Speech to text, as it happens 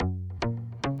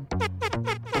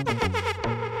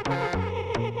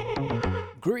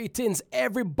Greetings,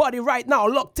 everybody, right now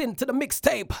locked into the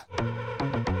mixtape.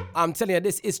 I'm telling you,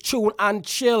 this is Tune and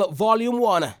Chill Volume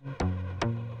 1.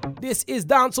 This is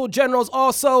Dancehall Generals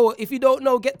also. If you don't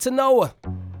know, get to know.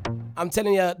 I'm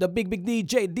telling you, the big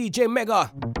DJ, DJ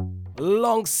Mega,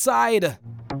 alongside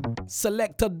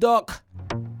Selector Duck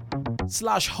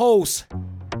 / host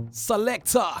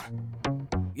Selector.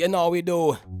 You know we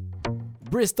do.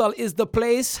 Bristol is the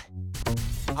place,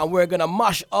 and we're gonna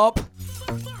mash up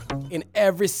in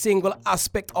every single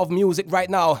aspect of music right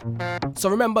now. So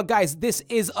remember, guys, this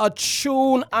is a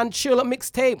Tune and Chill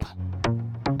mixtape,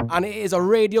 and it is a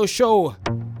radio show.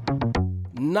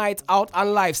 Night out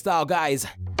and lifestyle, guys.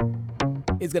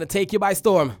 It's gonna take you by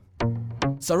storm.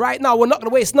 So right now, we're not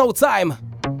gonna waste no time,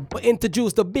 but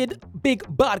introduce the big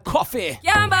bad coffee.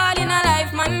 Yeah, I'm bad in a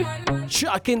life, man.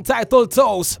 Track entitled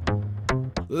Toes.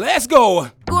 Let's go.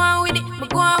 Go on with it,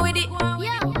 go on with it. Yo,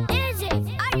 is it?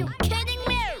 Are you kidding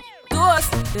me?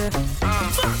 Toast. Yeah.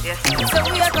 So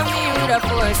we are coming with a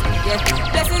force.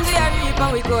 Yeah. Blessings we are reap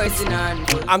and we coursing on.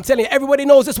 I'm telling you, everybody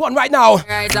knows this one right now.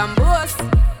 Rise and boast.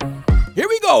 Here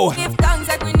we go. Give thanks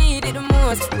like we need it the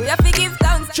most. We have to give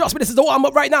thanks. Trust me, this is the warm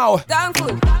up right now.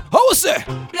 Thankful. How's it?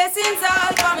 Blessings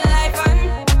all for my life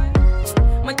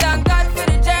and my thank God for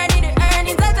the journey. The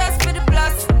earnings are just for the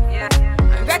plus. Yeah.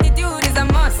 And gratitude is a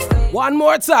must. One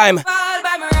more time. Fall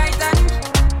by my right hand.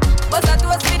 But that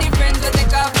was for the friends that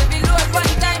take off every load one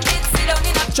time. Did sit down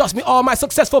in a Trust me, all my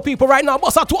successful people right now.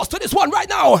 Bust a toast to this one right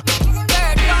now.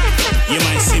 third one. You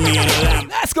might see me on a lamp.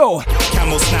 Let's go.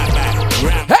 Camel snapback,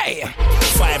 ramp. Hey,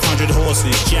 500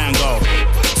 horses, Django.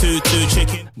 2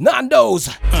 chicken. Nando's.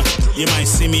 You might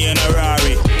see me in a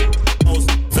Rari.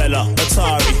 Vela,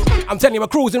 Atari. I'm telling you, we're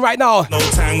cruising right now. No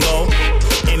tango.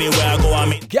 Anywhere I go,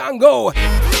 I'm in Gang go.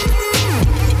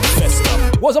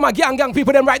 Festa. What's all my gang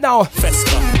people them right now?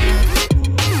 Festa.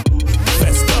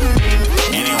 Festa.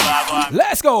 Anywhere I go, I'm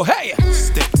Let's go. Hey,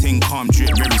 stepped in, calm,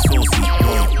 drip, very saucy.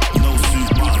 Whoa. No suit,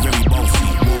 but very bossy.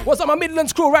 Whoa. what's all my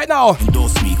Midlands crew right now?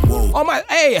 Endorse me. Whoa. All my,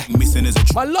 hey, Missing is a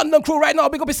my London crew right now.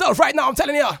 Big up yourself right now. I'm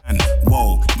telling you. and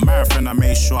whoa, marathon I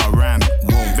made sure I ran.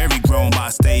 Whoa, very grown but I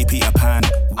stay Peter Pan.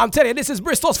 I'm telling you, this is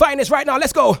Bristol's finest right now.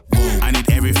 Let's go. Whoa, I need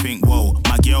everything. Whoa,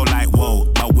 my girl like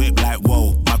whoa, my whip like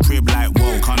whoa, my crib like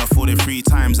whoa. Can't afford it 3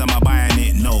 times. Am I buying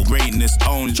it? No, greatness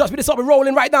only. Trust me, this up and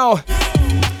rolling right now.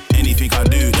 Anything I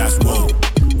do, that's whoa.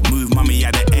 Move mommy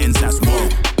at the ends, that's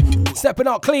whoa. Stepping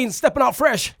out clean, stepping out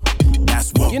fresh.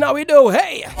 That's whoa. You know how we do.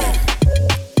 Hey,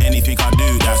 Anything I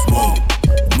do, that's whoa.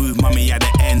 Move mommy at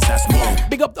the ends, that's whoa.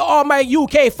 big up to all my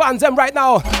UK fans them right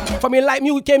now. For me like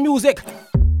UK music.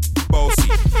 Bossy,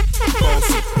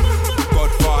 bossy,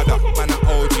 Godfather, man a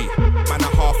OG, man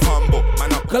a half humble,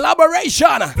 man a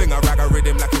Collaboration. fling a rag a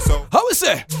rhythm like it's so How is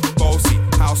it? bossy,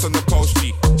 house on the coast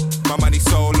G. My money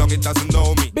so long it doesn't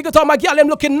know me. Big up to all my gal them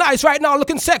looking nice right now,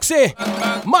 looking sexy.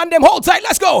 Man them hold tight,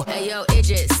 let's go. Hey yo,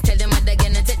 Idris, tell them what they're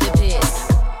gonna take the piss.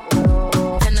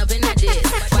 Turn up in a dish,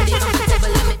 body comfortable,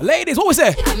 let me Ladies, what was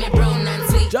it? give me brown and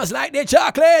sweet. Just like the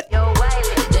chocolate. Yo,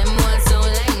 Wiley, them ones don't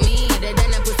like me. They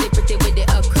done a pussy pretty with the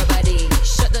upper body.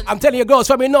 Shut the I'm telling you girls,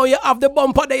 from you know you have the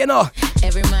bumper there, you know.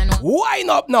 every man want Wind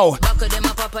up now. buckle them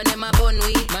up, up and them a bun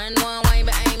weed. Man want wine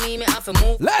behind me have to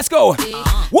move. Let's go.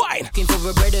 Wine. Looking for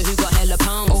a brother who got hella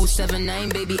pound. 079,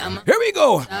 baby, I'm a Here we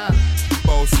go.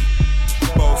 Bossy,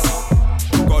 bossy,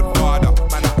 Godfather,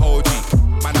 man a OG,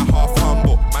 man a half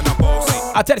humble, man a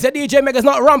bossy. I tell you, DJ Mega's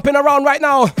not ramping around right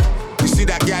now. You see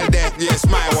that gal there? Yeah, it's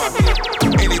my one.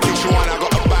 Anything she want, I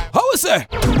gotta buy. How is it?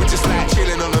 We just like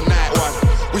chilling on the night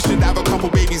one. We should have a couple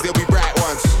babies, they'll be bright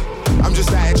ones. I'm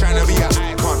just out here trying to be an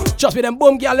icon. Just with them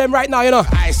boom gal them right now, you know.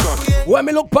 Ice on. When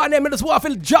me look upon them, I just want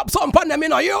to drop something on them, you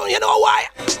know. You know why?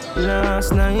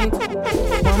 Last night,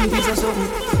 one piece of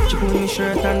something. She put me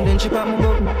shirt and then she pop my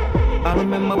button. I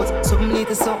remember was something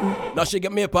little something. Now she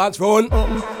get me a pants phone.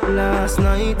 Last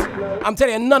night, I'm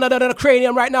telling you, none of that in the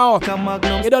cranium right now. come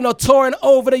Magnum. You don't know touring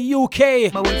over the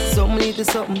UK. But with something little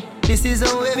something. This is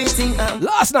how everything I'm.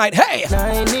 Last night, hey.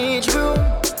 9-inch room,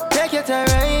 take your time,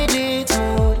 ride it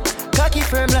smooth. Cocky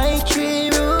firm like tree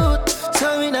root.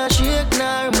 So we not shake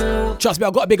nor move. Trust me,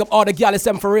 I got to big up all the gallus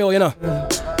them for real, you know.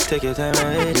 Take your time,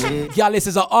 ride it. Gallus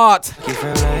is an art. Cocky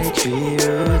firm like tree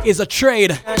root. It's a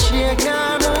trade. Not shake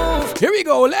nor move. Here we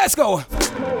go, let's go.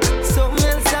 Something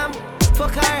else, Sam.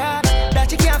 Fuck her heart.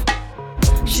 That you can't.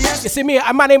 She has You see me,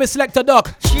 my name is Selector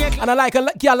Duck. shake. And I like a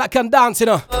girl that can dance, you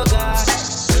know. Oh God.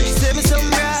 She said me some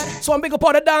bride. So I'm big up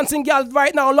all the dancing girls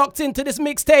right now locked into this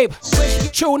mixtape.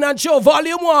 Tune and Chill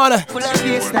Volume 1. Full of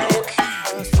bass now.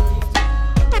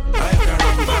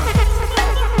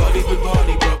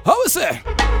 How is it?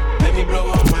 Let me blow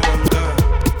up my one gun.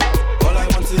 All I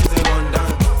want is a one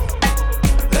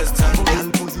dance.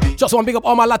 Just want to big up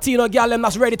all my Latino gal them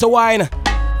that's ready to wine.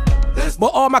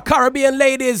 But all my Caribbean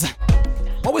ladies,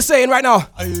 what we saying right now?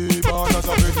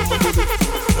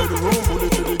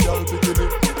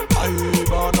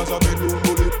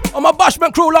 All my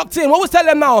Bashman crew locked in, what we tell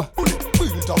them now?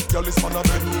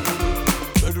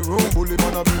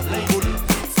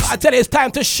 I tell you, it's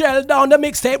time to shell down the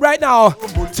mixtape right now.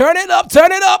 Turn it up,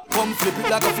 turn it up. Come flip it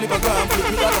like a flippergram, flip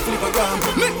it like a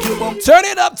flippergram. Make you bump. Turn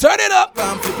it up, turn it up.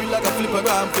 Flip it like a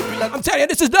flippergram, flip it like. I'm telling you,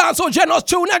 this is Dancehall Generals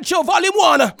Tune and Chill Volume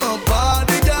 1.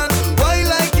 Body girl, why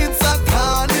like it's a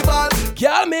carnival?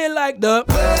 Girl, me like the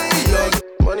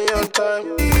Money on time.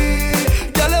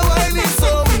 Girl, why is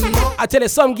so much? I tell you,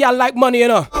 some girl like money, you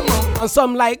know. And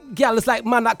some like girls like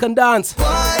man that can dance.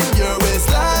 Why your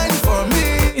waistline for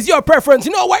me? It's your preference.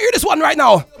 You know what? Hear this one right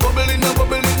now. Bubbling,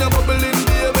 bubbling, bubbling,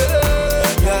 baby.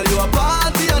 Girl, you a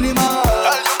party animal.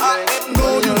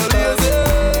 No, you lazy.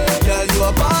 Girl, you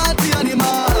a party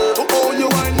animal. Oh, you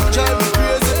wine, drive me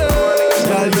crazy.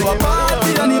 Girl, you a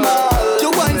party animal. You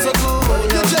wine so good,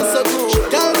 you dress so good.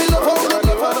 Girl, me love how you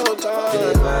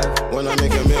live. When I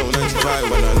make a meal, 95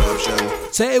 when I'm option.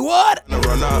 Say what? I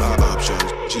run out of options.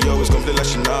 She always complain like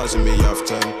she knows me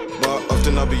often. But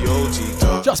often I'll be OT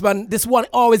talk. Just man, this one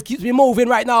always keeps me moving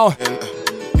right now.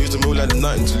 Used to move like there's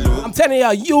nothing to lose. I'm telling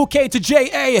you, UK to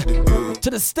JA, to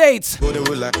the States,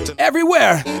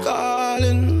 everywhere.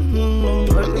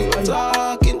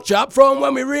 Drop phone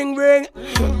when we ring.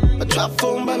 A drop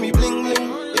phone by me bling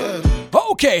bling. Yeah.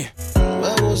 Okay.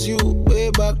 Where was you way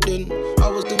back then? I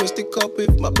was doing stick up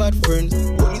with my bad friends.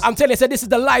 I'm telling you, this is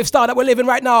the lifestyle that we're living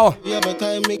right now. We have a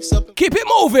time mix up. Keep it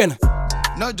moving.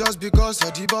 Not just because I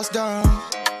D-bust down,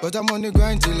 but I'm on the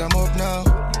grind till I'm up now.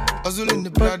 Hustle in the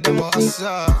blood, I'm a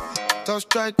hustler. Tough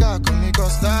striker, come me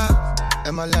Costa.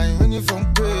 Am I lying when you from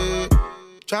great?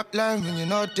 Trap line when you're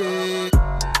not dead.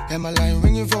 Am I lying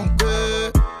when you from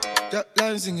great? Trap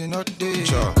line singing not dead.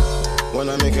 Sure. When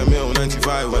I make a meal,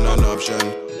 95 when I'm option.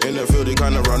 In the field, they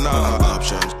kinda run out of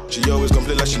options. She always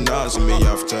complain like she knows me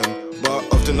often.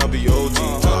 But often I'll be OT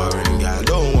touring. Yeah,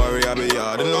 don't worry, I'll be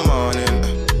out in the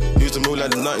morning. Used to move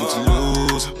like there's nothing to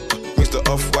lose. Mixed the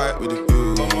off-white with the blues.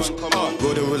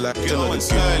 Golden relax, I'm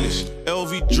stylish.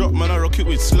 LV drop, man, I rock it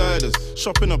with sliders.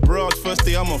 Shopping abroad, first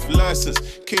day I'm off license.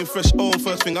 Came fresh home,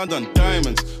 first thing I done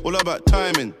diamonds. All about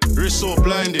timing, wrist so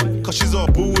blinded. Cause she's all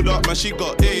booed up, man, she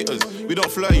got haters. We don't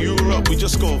fly Europe, we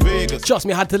just go Vegas. Trust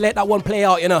me, I had to let that one play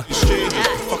out, you know.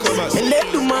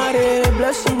 Let the money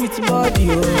bless you with body,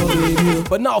 oh baby.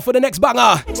 But now for the next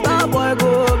banger. Star boy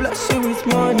go bless you with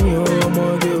money, oh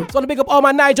my girl. So I want to big up all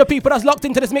my Niger people that's locked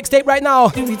into this mixtape right now.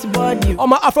 With body, all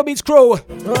my Afrobeats crew.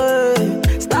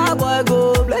 Hey, Star boy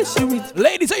go bless you with.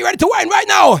 Ladies, are you ready to wine right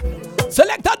now?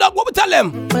 Select that dog, what we tell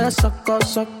them? Sucker,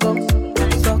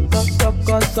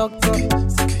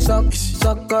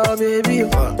 baby.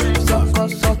 Sucker.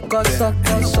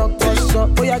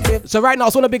 So right now, I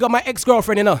just want to big up my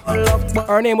ex-girlfriend, you know.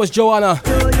 Her name was Joanna.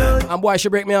 And boy, she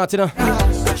break me out, you know.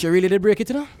 She really did break it,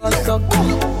 you know.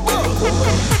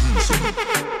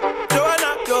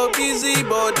 Joanna, your busy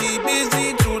body,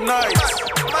 busy tonight.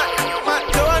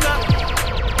 Joanna,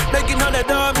 making all the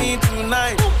dummy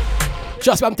tonight.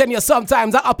 Trust me, I'm telling you,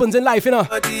 sometimes that happens in life, you know.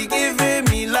 Giving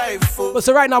me life, oh. But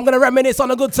so right now, I'm going to reminisce on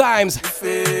the good times.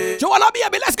 Joanna,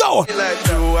 baby, let's go. Like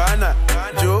Joanna,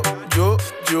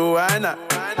 Joanna.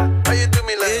 How you do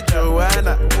me like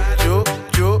Joanna,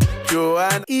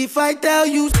 Joanna. If I tell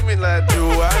you, do me like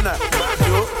Joanna,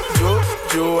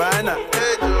 Joanna.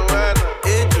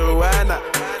 Hey Joanna,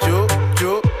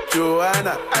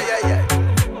 Joanna. Ay.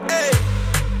 Hey,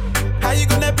 how you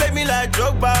gonna play me like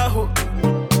Drogba?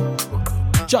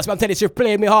 Trust me, I'm telling you, she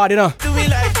played me hard, you know. Do me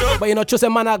like Drogba. But you know, trust a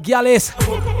man at Gallus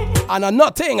and a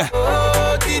nothing.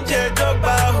 Oh, DJ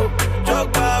Drogba.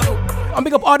 I'm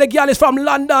big up all the Gallus from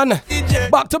London. DJ.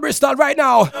 Back to Bristol right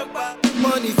now.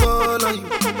 Money fall on you,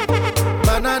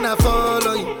 banana fall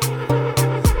on you,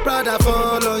 Prada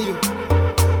fall on you,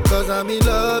 cause I'm in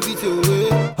love with you.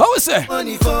 How is it?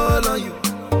 Money fall on you,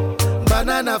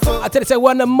 banana fall. I tell you, say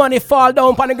when the money fall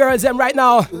down on the girls them right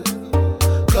now.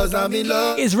 Cause I'm in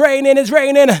love. It's raining.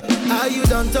 Are you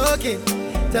done talking?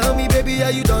 Tell me, baby,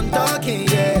 are you done talking?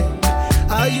 Yeah.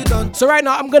 Are you done? So right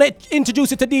now, I'm gonna introduce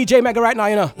you to DJ Mega right now,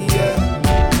 you know. Yeah.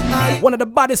 One of the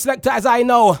baddest selectors I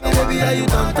know. Baby, are you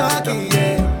done talking?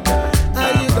 Yeah.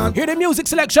 Are you done? Hear the music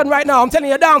selection right now. I'm telling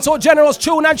you, Dancehall Generals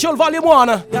Tune and Chill Volume 1.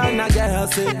 I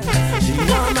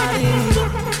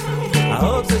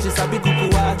hope so she's a big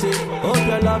kukuwache. Hope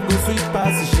your love goes sweet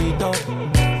past the sheet up.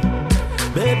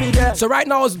 Baby girl. So right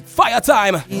now is fire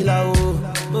time.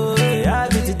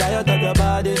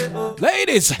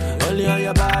 Ladies, only on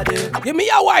your body. Give me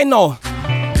your wine now.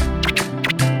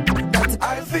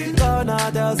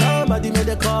 tell somebody make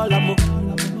the call I'm where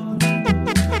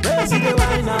see the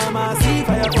wine I see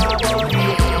fire for body.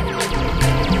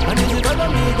 And is it gonna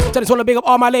be go? I just want to big up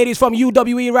all my ladies from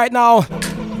UWE right now.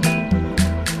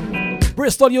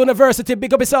 Bristol University,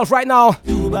 big up yourself right now.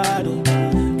 You bad, girl,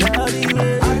 the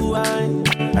way you wine.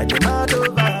 I demand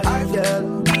over life,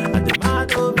 girl. I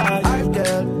demand over life,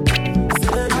 girl.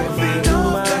 Say you feel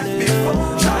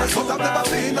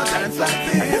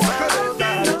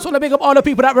So I big up all the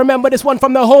people that remember this one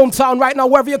from their hometown right now,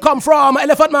 wherever you come from.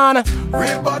 Elephant Man.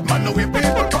 Real bad man, no we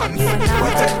people pants. We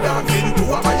take dancing to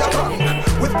a higher rank.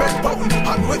 With Ben Pound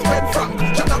and with Ben Frank.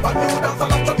 Janaba New Dance, a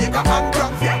lot of Jamaica and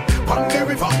Grants, yeah. On the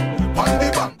river, on the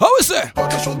bank. How is it?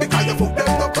 But you should be kind of foot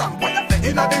them no cramp. When you say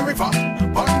in the river, on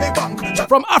the bank.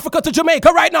 From Africa to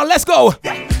Jamaica right now, let's go.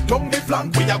 Yeah, down the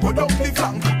flank, we a go down the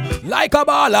flank. Like a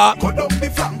baller. Go down the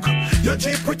flank. You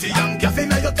cheap pretty young, gas in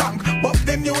your tank. But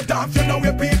the new dance, you know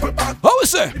where people back. How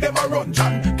is it? Give them a run,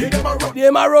 John. Give them a run. Give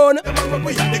them a run. Give them a run.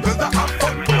 We are the girls that have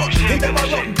fun. Give them a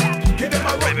run. Give them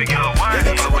a run. Give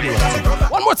them a run.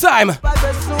 One more time.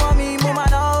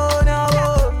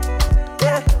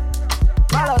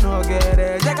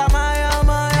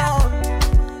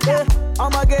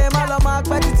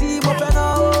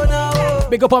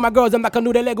 Big up all my girls them that can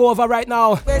do the leg over right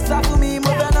now.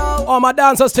 All my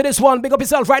dancers to this one, big up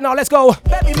yourself right now, let's go.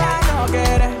 Baby man, no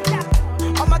get it.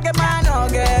 I'ma get mine, no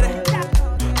get it.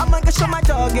 I'ma get show my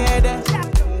dog get it.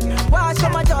 Why show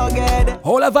my dog get it?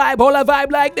 Hold a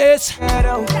vibe like this.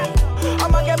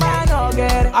 I'ma get mine, no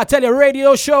get it. I tell you,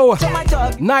 radio show,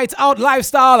 night out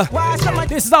lifestyle.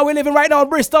 This is how we're living right now in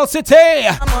Bristol City.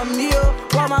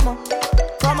 Mama,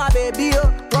 for my baby,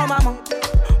 mama,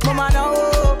 mama no,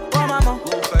 mama,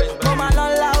 mama no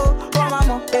love,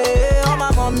 mama, eh,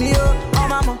 mama, me,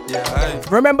 mama.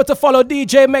 Remember to follow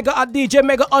DJ Mega at DJ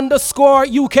Mega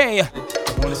 _UK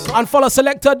and follow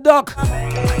Selector Duck.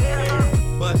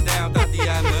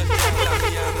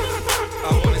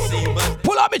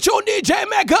 Pull up me tune, DJ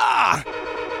Mega.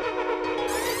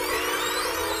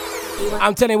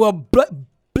 I'm telling you, we're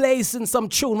blazing some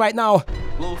tune right now.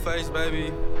 Blueface,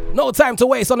 baby. No time to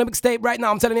waste on the mixtape right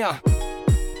now, I'm telling you.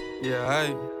 Yeah,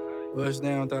 hey. Bust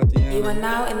down, Tatiana. You are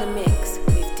now in the mix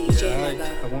with DJ Mega.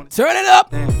 Turn it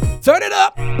up. Turn it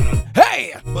up.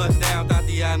 Hey. Bust down,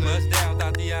 Tatiana. Bust down,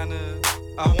 Tatiana.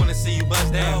 I wanna see you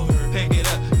bust down. Pick it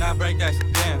up, now break that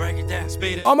shit down. Break it down,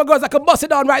 speed it. All my girls, I can bust it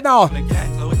down right now.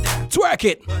 Twerk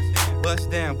it. Bust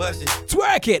down, bust it.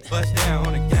 Twerk it. Bust down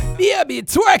on the gang. Yeah, be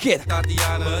twerk it.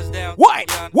 Tatiana. Bust down. Wine,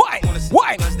 wine,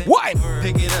 wine, wine.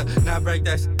 Pick it up, now break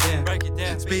that shit down. Break it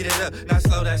down, speed it up, now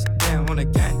slow that shit down on the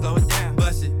gang. Slow it down,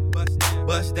 bust it.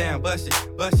 Bust down, bust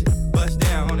it, bust it, bust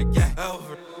down on the gang.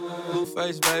 Over.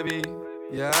 Blueface, baby.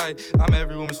 Yeah, I'm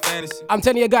every woman's fantasy. I'm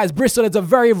telling you guys, Bristol is a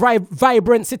very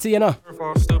vibrant city, you know.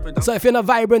 So if you're not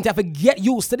vibrant, you have to get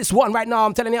used to this one right now,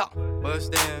 I'm telling you.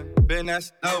 Bust down, bend that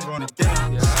shit over on the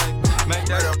gang. Yeah, make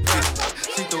that up front.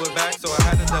 She threw it back, so I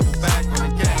had to double back on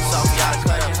the gang. So we got it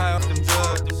high off them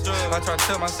drugs. I tried to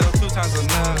tell myself 2 times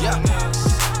enough. Yeah.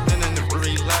 Then the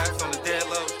relax on the dead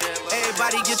low.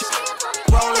 Everybody get your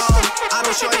roll on. I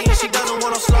don't shorty and she doesn't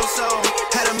want no slow song.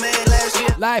 Had a man last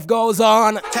year. Life goes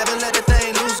on. Haven't let the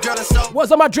thing loose, girl, and so.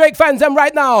 What's up, my Drake fans, them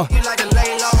right now? You like to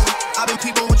lay low. I've been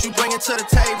people what you bringing to the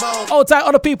table. Outside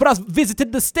other people that's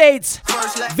visited the States,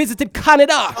 visited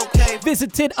Canada,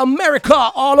 visited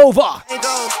America, all over.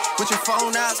 Go with your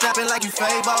phone out, snapping like you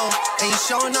Fable. And you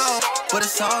showing off, but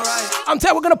it's alright. I'm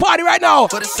telling you, we're gonna party right now.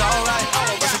 But it's alright.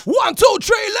 1, 2,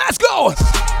 3, let's go.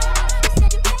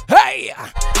 Hey.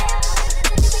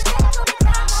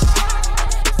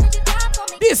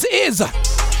 This is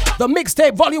the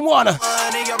mixtape volume 1. In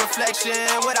your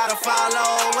reflection, without a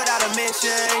follow, without a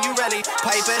mention, you really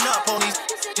piping up on these.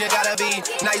 You gotta be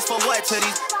nice for what to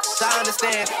these. I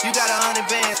understand, you got 100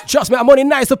 bands. Trust me, I'm only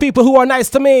nice to people who are nice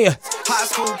to me. High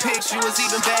school pics, you was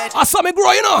even bad. I saw me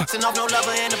grow, you know. No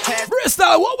lover in the past.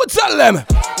 Bristol, what would tell them?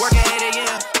 Work at 8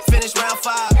 a.m., finish round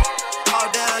 5. All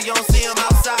down, you don't see them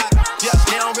outside. Yeah,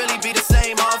 they don't really be the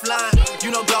same offline. You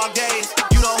know dog days,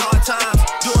 you know hard times.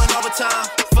 Doing overtime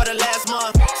for the last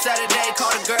month. Saturday,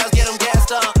 call the girls, get them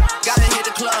gassed up. Gotta hit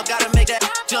the club, gotta make that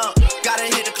jump. Gotta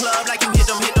hit the club like you hit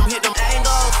them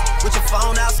angles. With your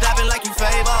phone out, snapping like you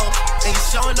Fable. And you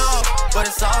showing off, but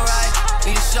it's alright.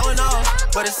 And you showing off,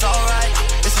 but it's alright.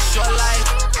 It's a short life.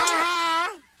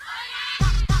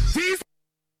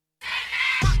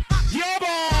 Yo,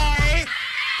 boy.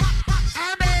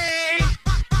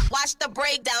 Watch the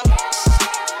breakdown.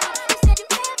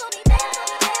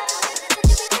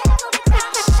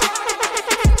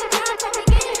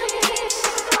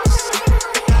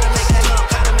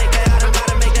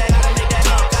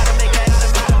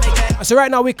 So right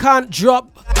now we can't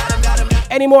drop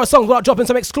any more songs without dropping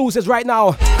some exclusives right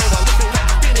now.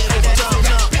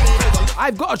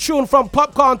 I've got a tune from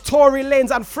Popcorn, Tory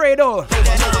Lanez and Fredo.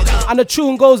 And the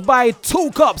tune goes by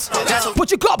 2 Cups.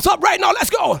 Put your cups up right now, let's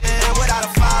go. Without a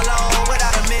follow,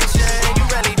 without a mention, you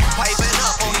really piping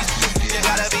up on these. You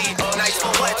gotta be nice for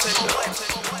what.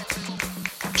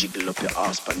 Jiggle up your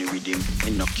ass pan the rhythm.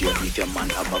 Enough care if your man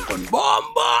have a gun.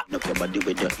 Bomba! Knock your body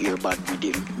with your earbud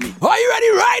rhythm. Are you ready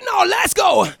right now? Let's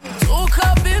go. 2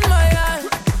 cup in my hand.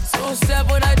 So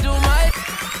step when I do my.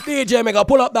 DJ Mega,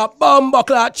 pull up that bomba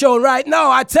clock tune right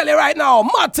now. I tell you right now,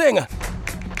 mad thing.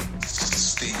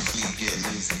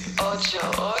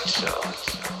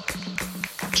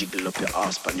 Jiggle up your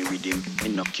ass pan the rhythm.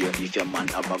 Enough care if your man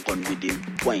have a gun with him.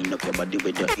 Wind up your body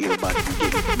with your earbud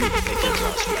rhythm. Make your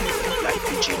grass like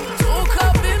pigeon. 2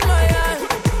 cup in my hand.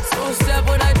 So step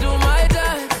when I do my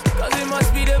dance. Cause it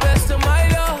must be the best of my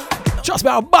love. Trust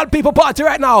me, a bad people party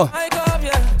right now. My God,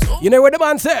 yeah. You know what the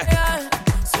man say?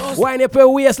 Wind up your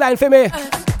waistline for me.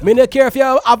 Me don't care if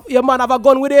your man have a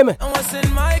gun with him.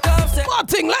 Bad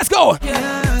thing, let's go.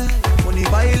 Money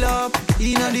pile up,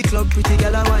 inna the club, pretty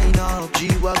girl a wine up.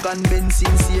 G-Wagon, Benz,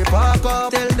 sincere park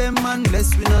up. Tell them man,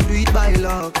 bless we not do it by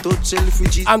luck. Touch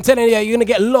selfie. I'm telling you, you're gonna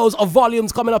get loads of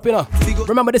volumes coming up, you know.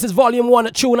 Remember, this is volume 1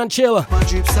 at Tune and Chill.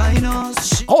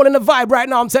 Holding the vibe right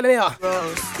now, I'm telling you.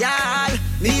 Yeah,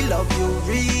 me love you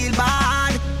real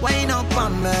bad. Wine up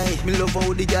on me. Me love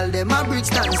how the girl dem a bricks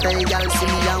dance style. Girl see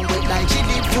me and wet like she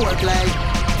did fork like.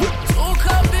 2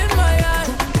 cup in my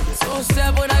hand. So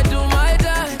step when I do my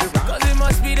dance. Cause it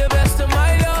must be the best of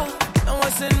my love. And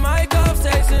what's in my cup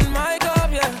stays in my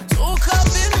cup, yeah. 2 cup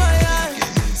in my hand.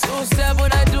 So step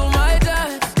when I do my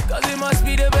dance. Cause it must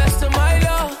be the best of my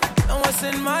love. And what's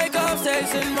in my cup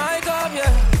stays in my cup,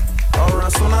 yeah.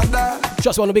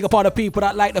 Just want to big up all the people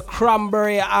that like the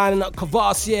Cranberry and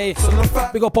Cavassier.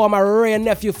 Big up all my Ray and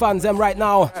Nephew fans them right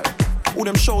now. All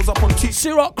them shows up on TV.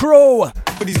 Syrup Crow.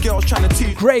 For these girls trying to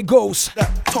teach. Grey Ghost.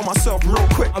 Told myself real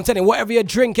quick. I'm telling you, whatever you're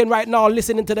drinking right now,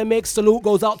 listening to the mix, salute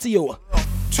goes out to you.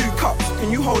 2 cups,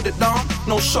 can you hold it down?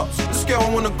 No shots, this girl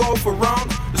wanna go for round.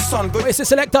 The sun good. It's a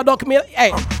selector doc me.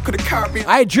 Hey, could the Caribbean.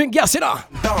 I drink gas, you know.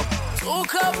 2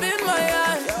 cup in my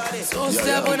hand. So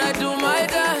step when I do my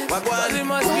dance. Cause it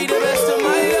must be the best of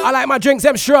my love. I like my drinks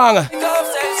them strong.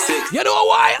 You know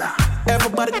why?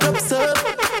 Everybody cups up.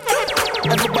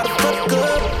 Everybody fuck up.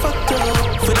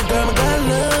 For the girl my God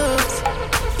loves.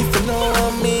 If you know what I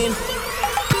mean.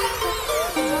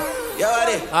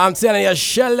 I'm telling you,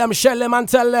 shell them and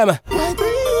tell them.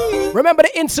 Remember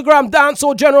the Instagram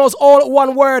Dancehall Generals, all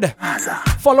one word.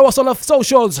 Follow us on the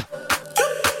socials.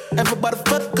 Everybody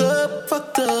fuck up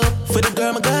for the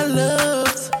girl my God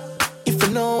loves. If you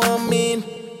know what I mean.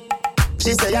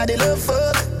 She say I did love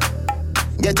fuck.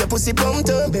 Get your pussy pumped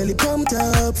up, belly pumped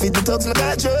up. Feed the dogs my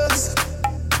got drugs.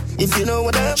 If you know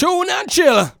what I'm. Tune and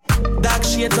Chill. Dark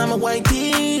shades on my white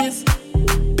teeth.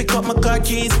 Pick up my car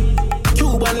keys.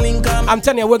 Cuban link. I'm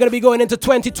telling you, we're gonna be going into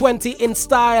 2020 in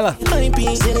style. My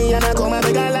piece in the and come and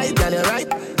make a light, girl, you're right.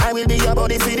 I will be your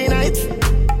body for the night.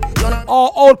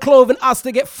 All old clothing has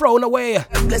to get thrown away.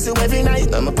 Bless you every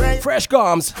night, I'm a bride. Fresh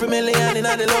garms. Familiar in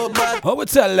the low bag. How we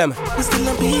tell them? We still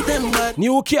not beat them bad.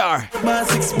 New car. Bar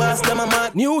 6 bars, them a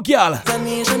mad. New girl.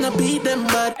 Nation not beat them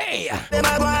bad. Hey. Them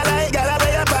a go like gal a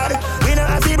play a part. We not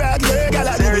have to brag, yeah, gal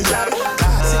a do the job.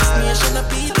 6 Nation not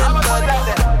beat them bad.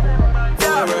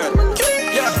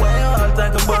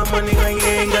 Money when you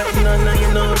ain't got none, now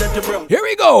you know that you're broke. Here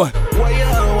we go. Why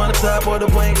you wanna top or the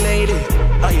white lady?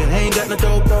 Oh, you ain't got no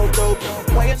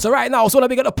dope. So right now, I want to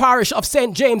big up the parish of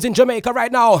St. James in Jamaica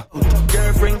right now.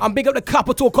 Girlfriend. I'm big up the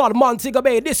capital called Montego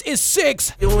Bay. This is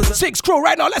 6 crew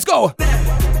right now. Let's go.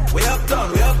 We up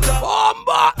done, we up done.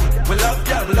 Bomba. We up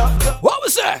done, we up done. What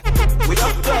was that? We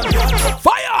up done, we up done.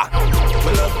 Fire.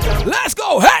 We up done. Let's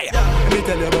go. Hey. Let me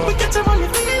tell you about. We get your money,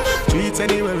 streets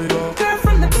anywhere we go.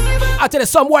 Girlfriend, I tell you,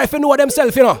 some wife know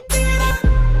themselves, you know.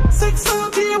 6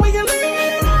 out here where you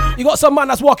live. You got some man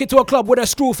that's walking to a club with a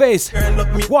screw face.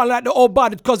 One like the old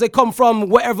bad because they come from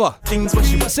wherever.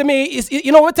 See me,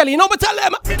 you know what I tell you? You know what I tell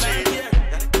them?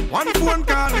 One phone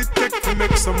call it take to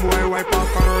make some boy wipe off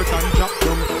her hurt and drop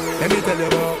them. Let me tell you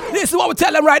about. This is what we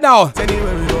tell them right now.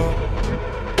 Anywhere we go.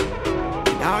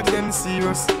 Now them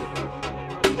serious.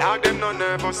 Now them not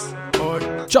nervous.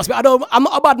 Trust me, I'm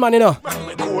not a bad man, you know.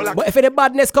 But if any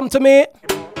badness come to me,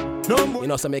 you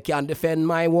know, some can't defend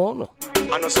my one.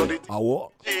 I know so it. I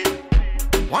what?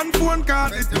 One phone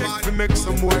call it take to make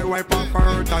some boy wipe off her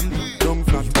hurt and young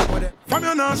flat. From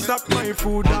you not stop my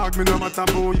food, dog. Me no matter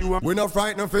how you are. We not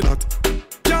frightened for that.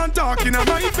 can't talk in my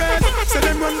face. Say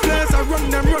them run place, I run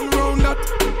them run round that.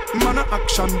 Man a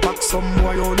action back, some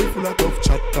boy only full of tough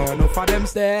chatter. Enough of them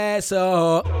stairs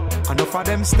up. Enough of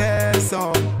them stairs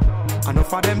up.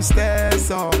 Enough of them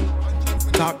stairs up.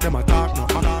 Talk them a talk no.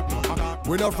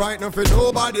 We not frightened for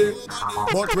nobody,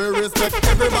 but we respect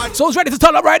everybody. So who's ready to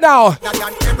turn up right now?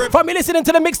 From me listening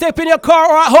to the mixtape in your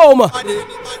car or at home.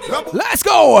 Let's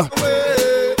go.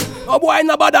 Oh boy,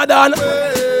 no better than.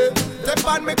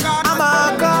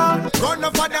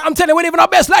 I'm telling you, we're living our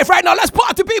best life right now. Let's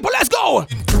party, people. Let's go.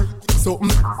 Do something,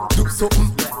 do something,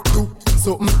 do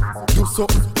something, do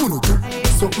something, do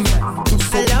something, do something.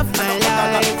 I love my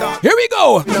life. Here we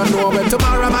go. Don't know when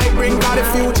tomorrow might bring, all the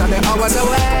future, the hours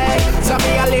away. So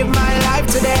me, I live my life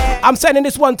today. I'm sending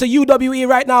this one to UWE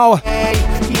right now.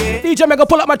 DJ Mega,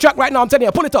 pull up my track right now. I'm telling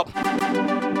you, pull it up.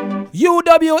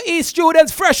 UWE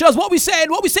students, freshers, what we saying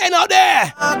out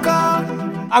there?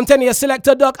 I'm telling you,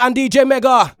 Selector Duck and DJ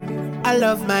Mega. I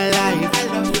love my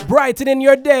life. Brightening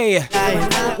your day.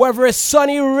 Whether it's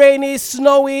sunny, rainy,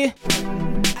 snowy,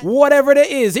 whatever it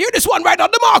is. Hear this one right now,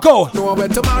 DeMarco. No,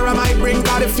 but tomorrow might bring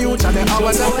all the future, the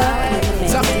hours away.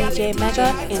 DJ Mega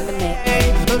in the mix.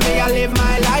 Me, I live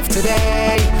my life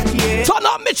today. Yeah. Turn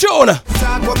up me tune.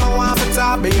 Talk what I want to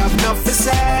talk, me have enough to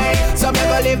say. So me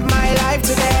go live my life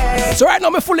today. So right now,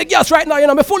 me fully gas right now, you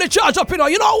know, me fully charged up, you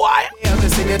know why? Yeah, me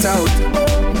sing it out.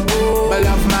 Me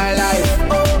love my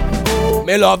life.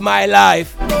 Me love my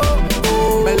life. Me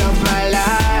love my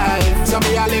life. So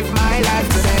me I live my life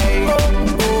today.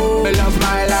 Me love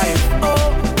my life.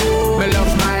 Me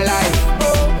love my life.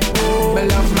 Me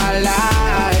love my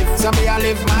life. So me I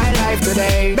live my life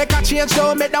today. Make a change,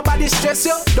 don't make nobody stress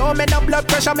you. Don't make no blood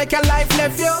pressure, make your life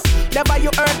left you. Never you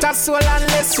hurt a soul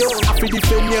unless you have to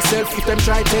defend yourself if them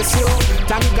try to test you.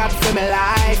 Thank God for my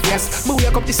life, yes. Me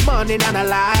wake up this morning and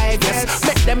alive, yes.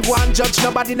 Make them go and judge,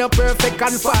 nobody no perfect.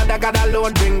 And Father God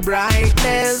alone bring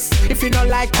brightness. If you don't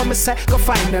like come and say, go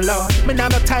find the Lord. Me now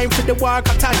no time for the work,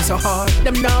 a time so hard.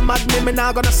 Them now mad me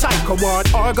now gonna psycho ward.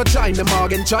 Or go join the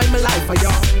morgue, enjoy my life for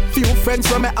y'all. Few friends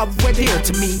when me have wed here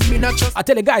to me. Me not just I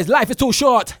tell you guys, life is too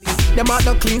short. Them out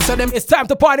not clean, so them it's time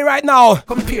to party right now.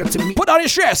 Compare to me. Put on your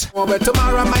stress. But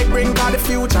tomorrow might bring all the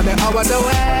future, the hours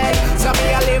away. So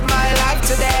me I live my life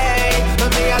today.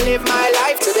 Me I live my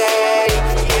life today.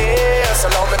 Yeah, so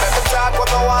long me make me talk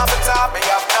what I want to talk. Me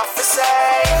have enough to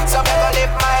say. So me I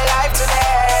live my life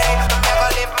today. Me I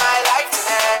live my life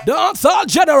today. Dance all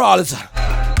generals.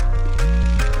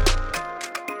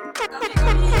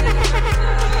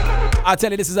 I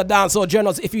tell you, this is a Dancehall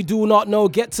Generals. If you do not know,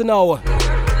 get to know.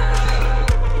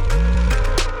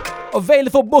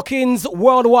 Available for bookings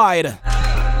worldwide.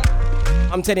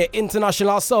 I'm telling you,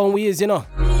 international sound we is, you know.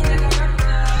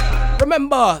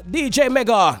 Remember, DJ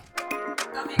Mega.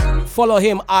 Follow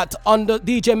him at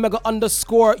DJ Mega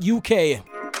 _UK.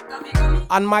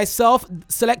 And myself,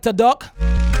 Selector Duck.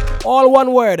 All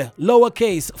one word,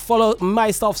 lowercase. Follow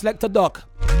myself, Selector Duck.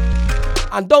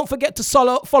 And don't forget to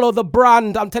follow the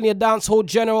brand. I'm telling you, Dancehall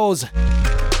Generals.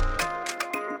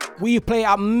 We play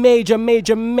at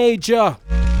major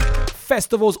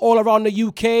festivals all around the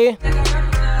UK.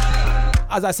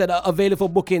 As I said, available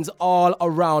bookings all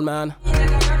around, man.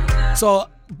 So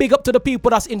big up to the people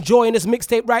that's enjoying this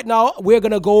mixtape right now. We're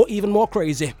gonna go even more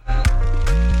crazy.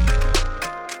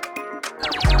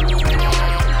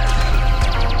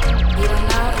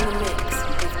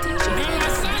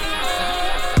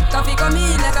 Coffee come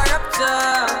in like a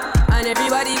rapture, and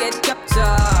everybody get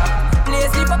captured. Play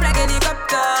sleep up like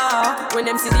helicopter, when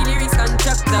them see the lyrics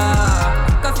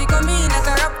contractor. Coffee come in like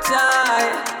a rapture,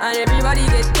 and everybody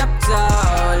get captured.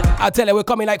 I tell you, we're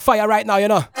coming like fire right now, you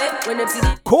know. When them see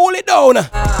the cool it down.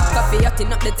 Coffee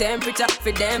hotting up the temperature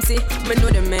for them, see. Me know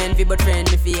the man, fi but friend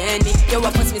me fi envy. Yo,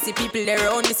 I pass me see people there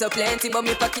around me so plenty, but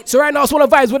me pocket. So right now, it's one of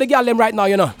the vibes with the gal them right now,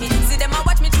 you know. See them a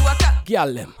watch me through a cup.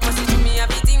 Gal them. Me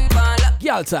everything ball up.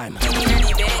 Gal time.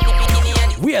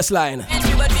 Waistline.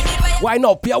 Wine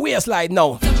up your waistline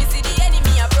now.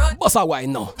 Boss a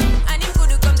wine now.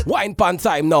 Wine pan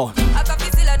time now.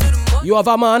 You have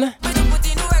a man?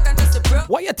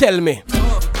 What you tell me?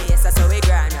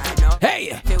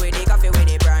 Hey!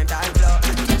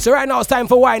 So right now it's time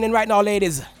for whining right now,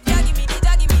 ladies.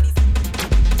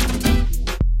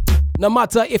 No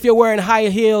matter if you're wearing high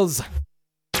heels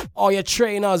or your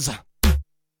trainers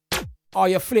or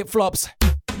your flip-flops,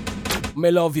 me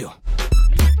love you.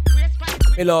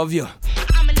 Me love you.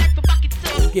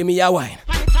 Give me your wine.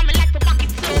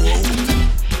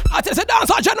 I tell you,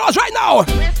 Dancehall Generals right now.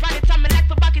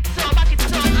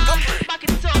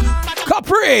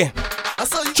 Capri.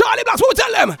 Charlie Blacks, who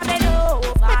tell them?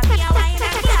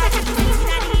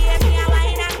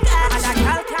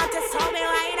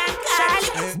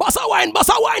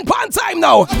 a wine pan time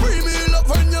now.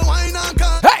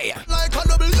 Hey!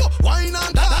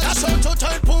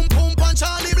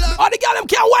 All the girl them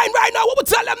can't wine right now. What we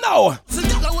tell them now?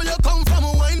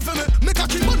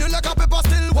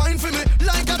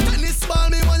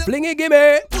 Fling it,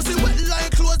 gimme. Pussy wet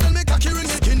like clothes and make a carry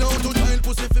skin out to child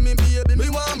pussy for me baby. Me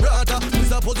want brother.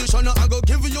 This a position I go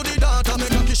give you the data.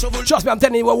 Make a shovel. Trust me, I'm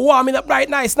telling you, we're warming up right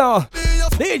nice now.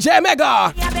 DJ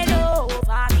Mega.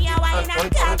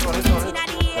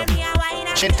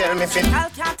 She tell me fit.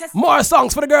 More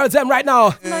songs for the girls them right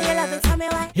now.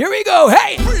 Here we go.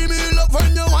 Hey.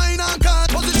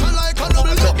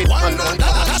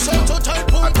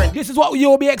 This is what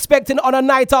you'll be expecting on a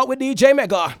night out with DJ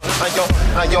Mega. Ayo,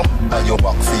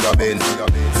 back for your ben.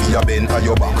 For your ben,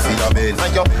 ayo, back for your ben.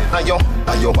 Ayo,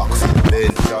 back for your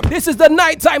ben. This is the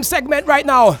nighttime segment right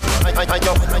now.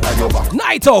 Ayo, back.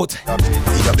 Night out.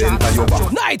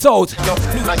 Night out.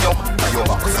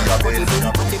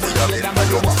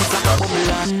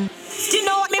 You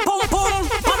know what me boom boom.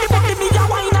 Body me a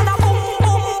wine and a boom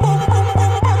boom boom.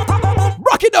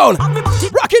 Rock it down.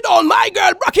 Rock it down, my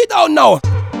girl. Rock it down now.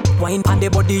 Wine pan the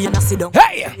body and a sit down.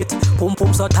 Hey! Pum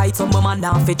pum so tight, some man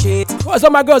now fi cheat. What's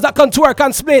up, my girls that can twerk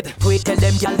and split? Wait, tell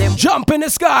them, girl them. Jump in the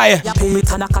sky. Yeah, pull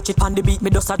it and a catch it pan the beat.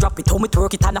 Me just a drop it. How me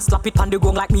twerk it and a slap it pan the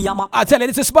ground like me a map. I tell you,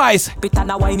 this is Spice. It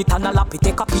and a wine it and a lap it.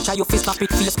 Take a picture, you face snap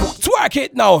it, Facebook. Twerk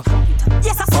it now.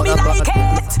 Yes, I see me like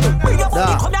it. Bring your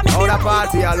body, come here, make me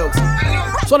party, I look.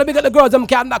 So let me get the girls them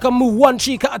can that can move one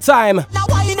cheek at a time. Now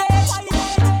wine it.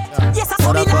 Yes, I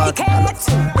see me like it.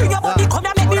 Bring your body, come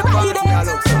here, make me ride it.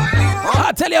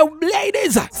 I tell you,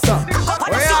 ladies,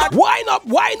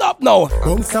 wind up now.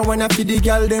 Bounce a wanna feed the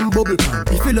girl them bubble pan.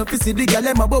 If you love to see the girl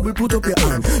them a bubble, put up your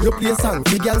hand. You play song,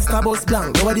 the girl star bus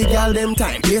blank. Nobody girl them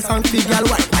time. Play song, the girl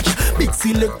white. Big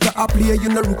selector a play, you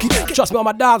no rookie. Trust me, on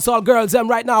my dance all girls them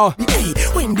right now. Hey,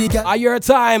 when the girl are your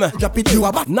time. Drop it, you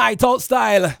a back. Night out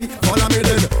style. Follow me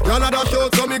then. Y'all are show,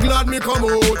 so me glad me come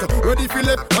out. Ready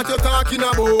Philip, what you talking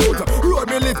about? Road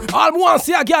me live. All want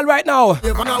see a girl right now.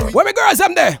 Where me girls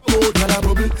them there? Bubble gala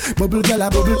bubbles, bubble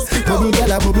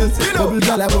gala bubbles, bubble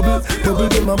gala bubbles, bubble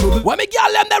gala bubbles. Where me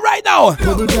girl them there right now?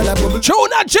 Bubble gala bubbles.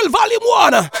 Tune and Chill Volume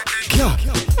 1.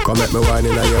 Come let me wine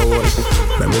in a your hole.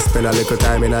 Let me spend a little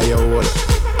time in a your hole.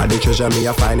 I the treasure me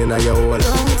a find in a your hole.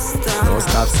 Don't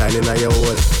stop signing a your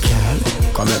hole.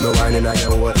 Come let me wine in a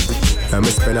your hole. Let me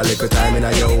spend a little time in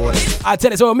a your hole. I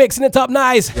tell you, so we're mixing it up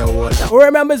nice. Who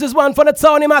remembers this one for the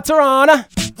Tony Mataran?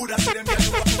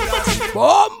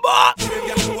 Bomba!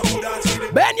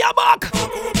 Bend your back!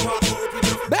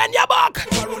 Bend your back!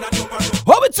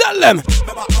 What we tell them?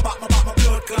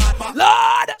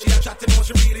 Lord!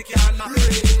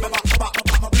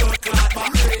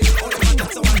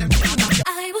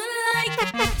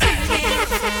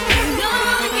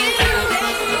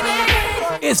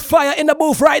 It's fire in the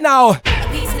booth right now.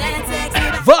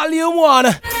 Volume 1.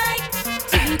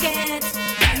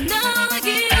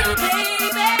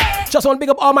 Just want to big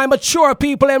up all my mature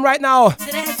people in right now.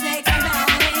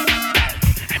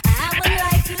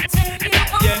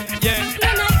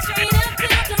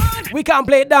 We can't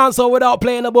play dancehall without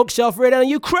playing the bookshelf ready. Are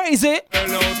you crazy? Up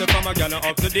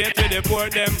to date with the poor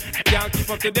them. Can't keep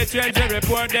up to the trends we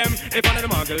report them. If one of the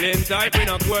muggling type we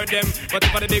not quote them. But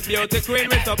if I the big beauty queen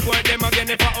we support them. Again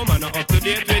if a woman not up to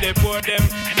date with the poor them.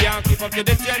 Can't keep up to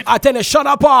the trends. I tell you, shut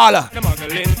up all. The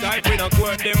muggling type we not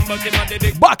quote them. But if I the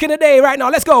big back in the day right now,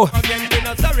 let's go. Again we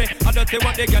not sorry. I don't see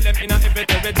what they get them in a every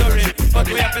territory. But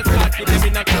we have to start with them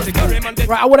in a category.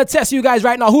 Right, I want to test you guys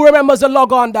right now. Who remembers the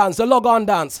log on dance? The log on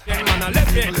dance.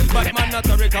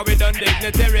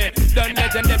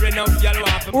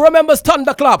 Who remembers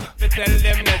Thunderclap?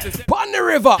 Pon the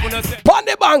river, pon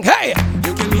the bank, hey!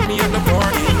 You can meet me at the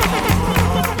party.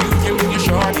 You can bring your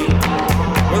shorty.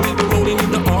 When we be rolling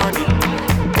in the party.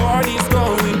 Party's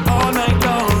going all night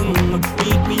long.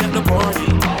 Meet me at the party.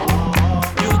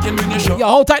 You can bring your shorty. Yeah,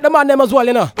 hold tight the man them as well,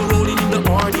 you know. Rolling in the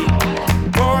party.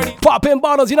 Popping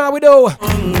bottles, you know how we do.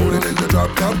 Rolling in the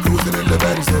drop top, cruising in the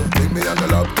Benz. Take me on the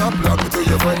laptop, lock me to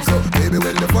your friends. So baby,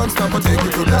 when the fun stop, I take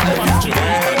you to the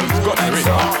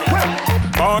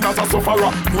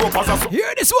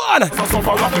Hear this one.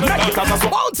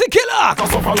 Bounty Killer.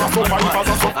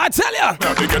 I tell ya.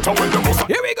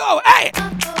 Here we go. Hey.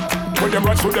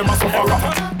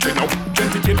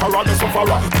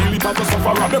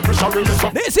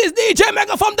 This is DJ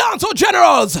Mega from Dancehall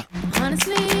Generals.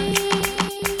 Honestly,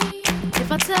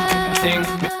 if I tell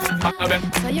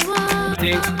you what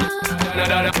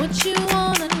you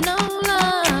wanna know,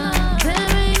 love,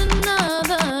 there ain't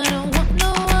another, don't want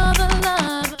no other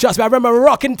love. Trust me, I remember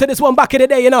rocking to this one back in the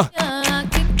day, you know.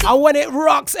 And when it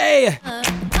rocks, hey. You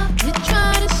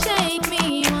try to shake me.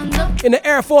 in the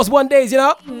Air Force One days, you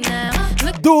know.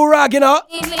 Do-rag, you know.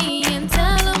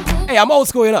 Hey, I'm old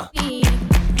school, you know.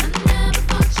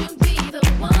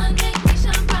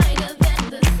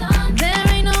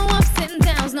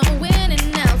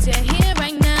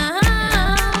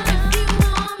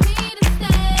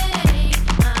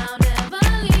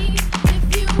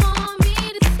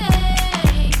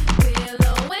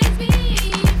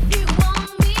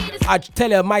 I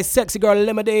tell you, my sexy girl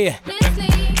Lemony.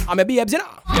 I'm a babes, you know.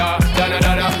 Yeah,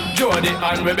 Donna, Jody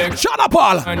and Rebecca. Shut up,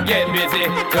 Paul. And get busy.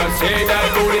 Just shake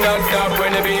that booty non-stop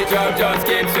when the beat drop. Just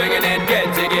keep swinging it, get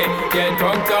jiggy. Get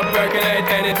drunk up, percolate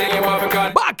anything you want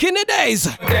because back in the days.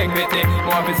 Take pity,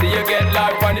 more to see you get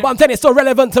life on it. But I'm telling you, it's so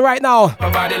relevant to right now.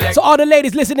 So all the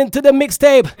ladies listening to the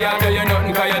mixtape,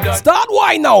 start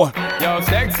wine now. Yo,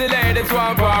 sexy ladies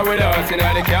want war with us. You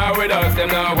know the car with us, them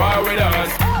not war with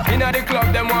us. In the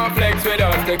club, them want flex with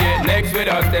us. To get next with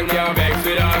us, them can't vex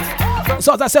with us.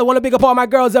 So as I said, I want to big up all my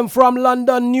girls them from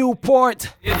London, Newport,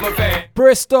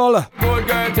 Bristol, good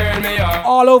girl, turn me on.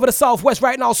 All over the southwest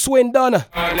right now, Swindon.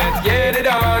 Let's get it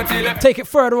on till it take it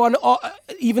further on,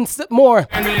 even more.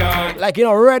 Like, you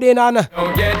know, Reading and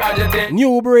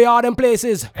Newbury, all them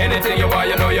places. Anything you want,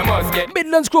 you know you must get.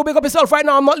 Midlands crew, big up yourself right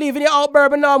now. I'm not leaving you out,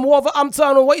 Birmingham,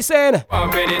 Wolverhampton. What you saying? Yo,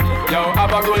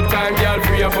 have a good time, girl.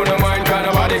 Free up on the mind, kind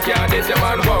of body can't this, your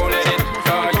man won't let it.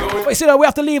 Wait, see, we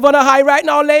have to leave on a high right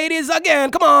now, ladies.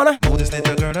 Again, come on. Oh, this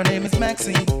little girl, her name is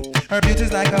Maxine. Her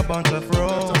beauty's like a bunch of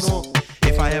roses.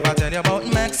 If I ever tell you about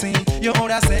Maxine, you ought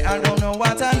to say I don't know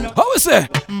what I know. How is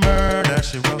it? Murder,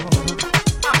 she wrote.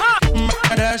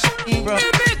 Murder, she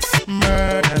wrote.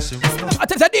 Murder, she wrote. I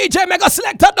take a DJ Mega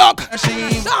Selector Duck.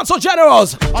 Dance with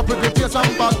Generals.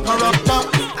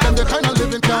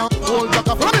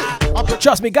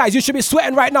 Trust me, guys, you should be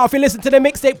sweating right now. If you listen to the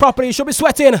mixtape properly, you should be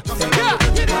sweating.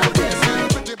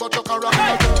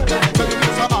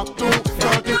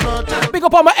 Big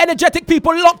up all my energetic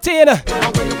people locked in.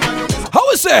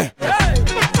 How is it?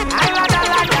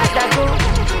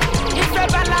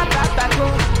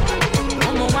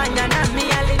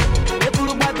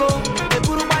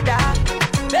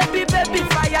 Baby,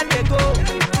 fire they go.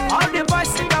 All the boys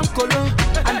sit down colo,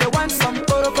 and they want some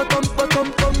poro potom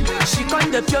potom pom. She con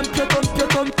the pium pium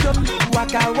pium pium.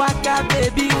 Waka waka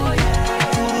baby, ooh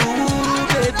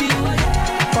baby,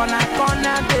 corner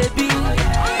corner baby.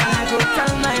 And I go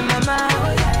tell my mama,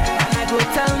 and I go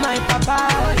tell my papa,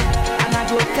 and I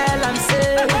go tell am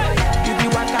say, you be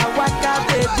waka waka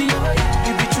baby,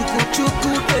 you be chuku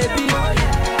chuku baby,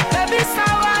 baby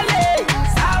sawale,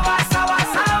 sawa sawa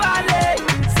sawale,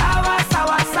 sawa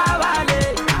sawa sawale.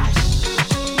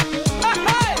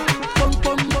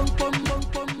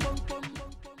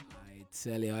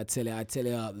 I tell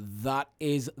you, that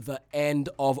is the end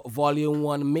of Volume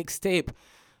 1 mixtape,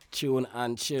 Tune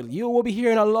and Chill. You will be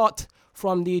hearing a lot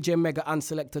from DJ Mega and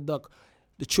Selector Duck,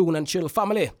 the Tune and Chill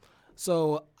family.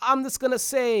 So I'm just going to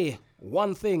say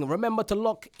one thing. Remember to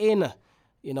lock in.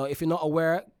 You know, if you're not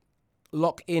aware,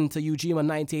 lock in to Ujima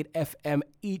 98 FM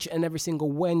each and every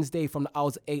single Wednesday from the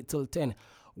hours 8 till 10,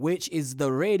 which is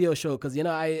the radio show. Because, you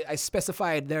know, I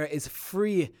specified there is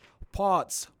 3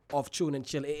 parts of Tune and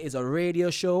Chill. It is a radio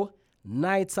show,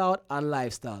 nights out, and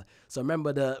lifestyle. So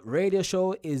remember, the radio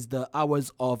show is the hours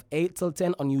of 8 till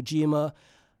 10 on Ujima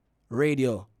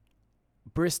Radio,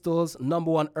 Bristol's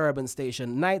 #1 urban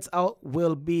station. Nights out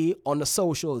will be on the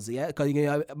socials, yeah, because you're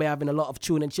going to be having a lot of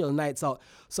Tune and Chill nights out.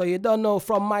 So you don't know,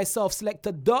 from myself,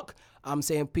 Selector Duck, I'm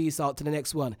saying peace out to the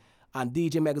next one. And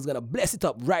DJ Mega's going to bless it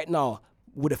up right now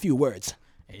with a few words.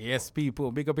 Yes,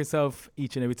 people, big up yourself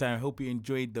each and every time. I hope you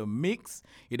enjoyed the mix.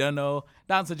 You don't know,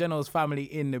 Dancer General's family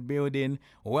in the building.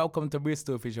 Welcome to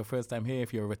Bristol if it's your first time here.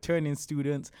 If you're a returning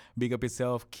student, big up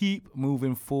yourself. Keep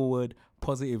moving forward.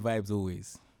 Positive vibes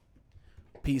always.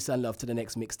 Peace and love to the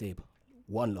next mixtape.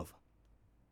 One love.